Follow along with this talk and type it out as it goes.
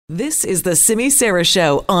This is the Simi Sara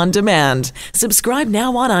Show on demand. Subscribe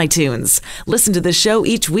now on iTunes. Listen to the show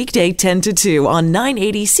each weekday 10 to 2 on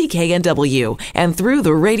 980 CKNW and through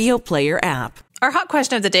the Radio Player app. Our hot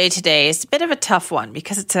question of the day today is a bit of a tough one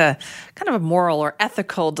because it's a kind of a moral or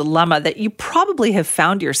ethical dilemma that you probably have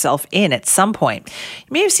found yourself in at some point. You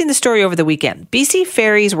may have seen the story over the weekend. BC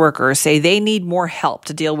Ferries workers say they need more help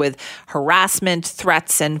to deal with harassment,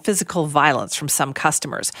 threats, and physical violence from some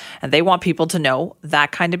customers. And they want people to know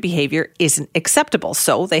that kind of behavior isn't acceptable.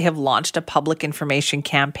 So they have launched a public information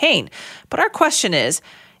campaign. But our question is,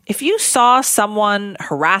 if you saw someone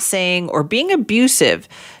harassing or being abusive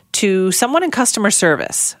to someone in customer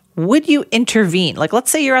service, would you intervene? Like,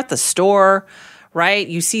 let's say you're at the store, right?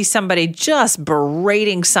 You see somebody just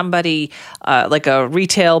berating somebody, like a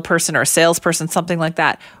retail person or a salesperson, something like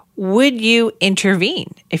that. Would you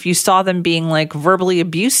intervene if you saw them being like verbally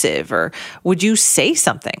abusive, or would you say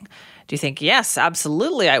something? Do you think, yes,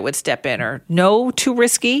 absolutely, I would step in, or no, too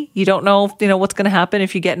risky? You don't know, what's going to happen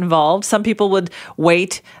if you get involved. Some people would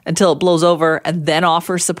wait until it blows over and then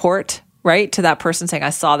offer support, right, to that person, saying,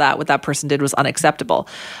 I saw that what that person did was unacceptable.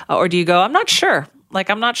 Or do you go, I'm not sure.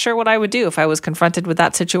 I'm not sure what I would do if I was confronted with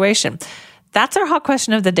that situation. That's our hot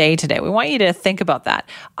question of the day today. We want you to think about that.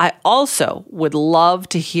 I also would love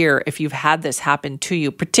to hear if you've had this happen to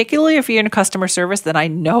you, particularly if you're in customer service, then I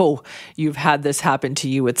know you've had this happen to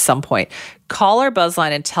you at some point. Call our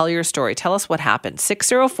buzzline and tell your story. Tell us what happened.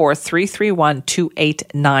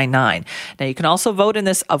 604-331-2899. Now, you can also vote in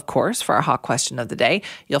this, of course, for our hot question of the day.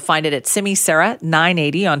 You'll find it at Simi Sara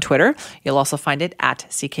 980 on Twitter. You'll also find it at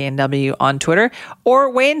CKNW on Twitter. Or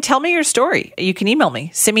Wayne, tell me your story. You can email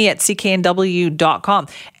me, simi@cknw.com.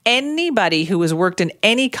 Anybody who has worked in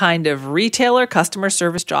any kind of retailer customer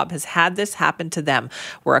service job has had this happen to them,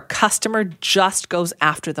 where a customer just goes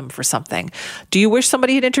after them for something. Do you wish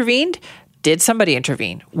somebody had intervened? Did somebody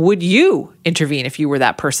intervene? Would you intervene if you were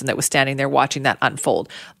that person that was standing there watching that unfold?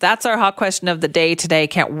 That's our hot question of the day today.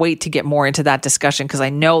 Can't wait to get more into that discussion because I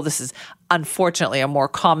know this is unfortunately a more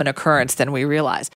common occurrence than we realize.